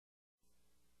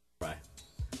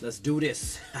Let's do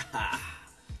this.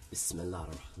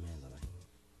 Bismillahirrahmanirrahim.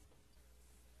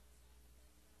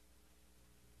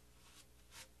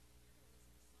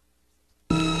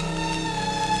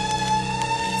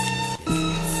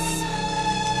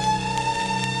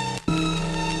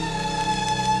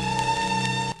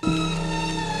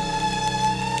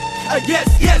 Yes,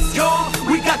 yes, y'all,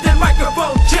 we got that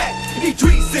microphone check.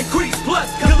 Increase, plus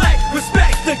collect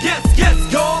respect. Yes, yes,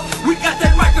 y'all, we got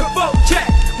that microphone check.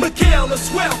 Mikhail,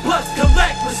 swell, plus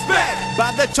collect respect.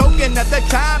 By the token of the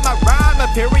time I rhyme a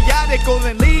periodical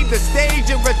and leave the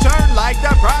stage and return like the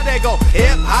prodigal.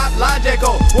 Hip-hop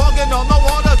logical, walking on the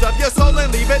waters of your soul and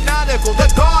leave it nautical. The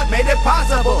God made it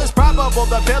possible, it's probable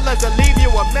the pillars will leave you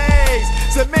amazed.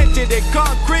 Cemented in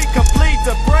concrete, complete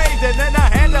the praise, and then I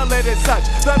handle it as such.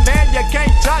 The man you can't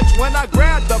touch. When I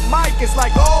grab the mic, it's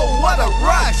like, oh, what a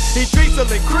rush. He treats will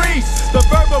increase, the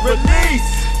verbal release.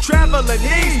 Traveling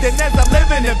east, and as I'm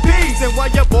living in peace. And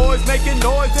while your boys making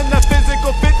noise in the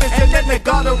physical fitness, and then they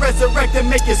gotta resurrect and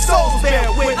make your souls bear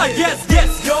witness. Yes,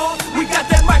 yes, y'all, we got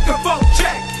that microphone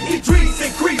check. Increase,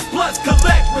 plus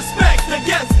collect respect.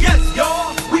 Yes, yes,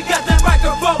 y'all, we got that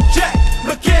microphone check.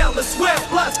 Mikhail, swell,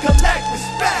 plus collect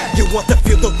respect. You want to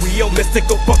feel the real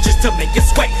mystical functions to make it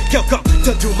sway. Yo, come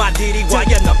to do my deity while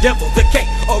you're not devil the cake.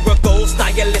 Oracle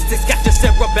stylistics got your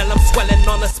cerebellum swelling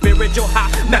on a spiritual high.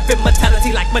 Mapping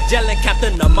mentality like Magellan,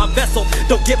 captain of my vessel.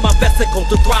 Don't get my vesicle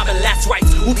to throbbing last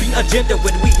rites. Will be agenda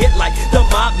when we hit like the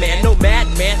mob man. No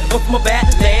madman, up from a bad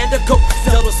land of coke.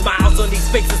 Subtle smiles on these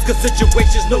faces, cause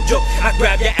situation's no joke. I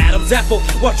grab your Adam's apple,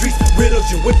 while trees riddle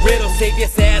you with riddles. Save your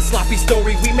sad, sloppy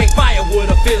story, we make firewood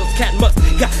of fields. Cat must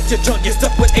got your tongue, you're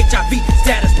stuck with HIV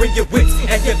status. Bring your wits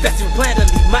and your best plan to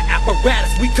leave my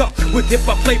apparatus. We come with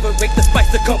hip-hop flavor, make the spice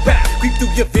to come back. Creep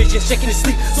through your vision, shaking your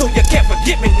sleep, so you can't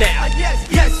forget me now. Yes,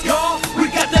 yes, y'all, we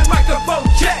got that microphone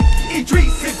check.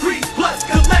 Increase, plus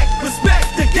collect respect.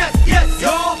 Yes, yes,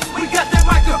 y'all, we got that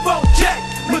microphone check.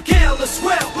 Mikhail,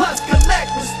 swell, plus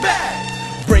collect respect.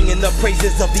 Bringing the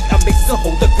praises of the amazing, so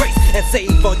hold the grace and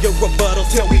save all your rebuttals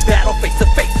till we battle face to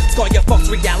face. Scar your false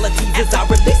realities as I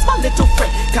release my little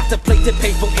friend. Contemplate the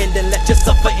painful end and let you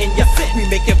suffer in your sin. We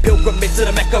making pilgrimage to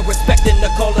the Mecca, respecting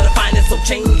the call of the finest. So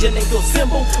change your name to a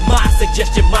symbol, my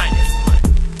suggestion minus.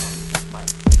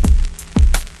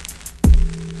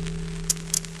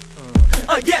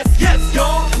 Yes, yes,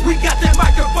 y'all, we got that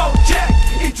microphone check.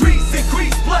 Increase,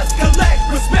 plus collect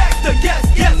respect. Yes,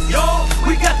 yes, y'all,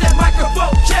 we got that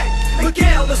microphone check.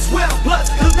 Mikhail, swell, plus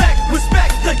collect.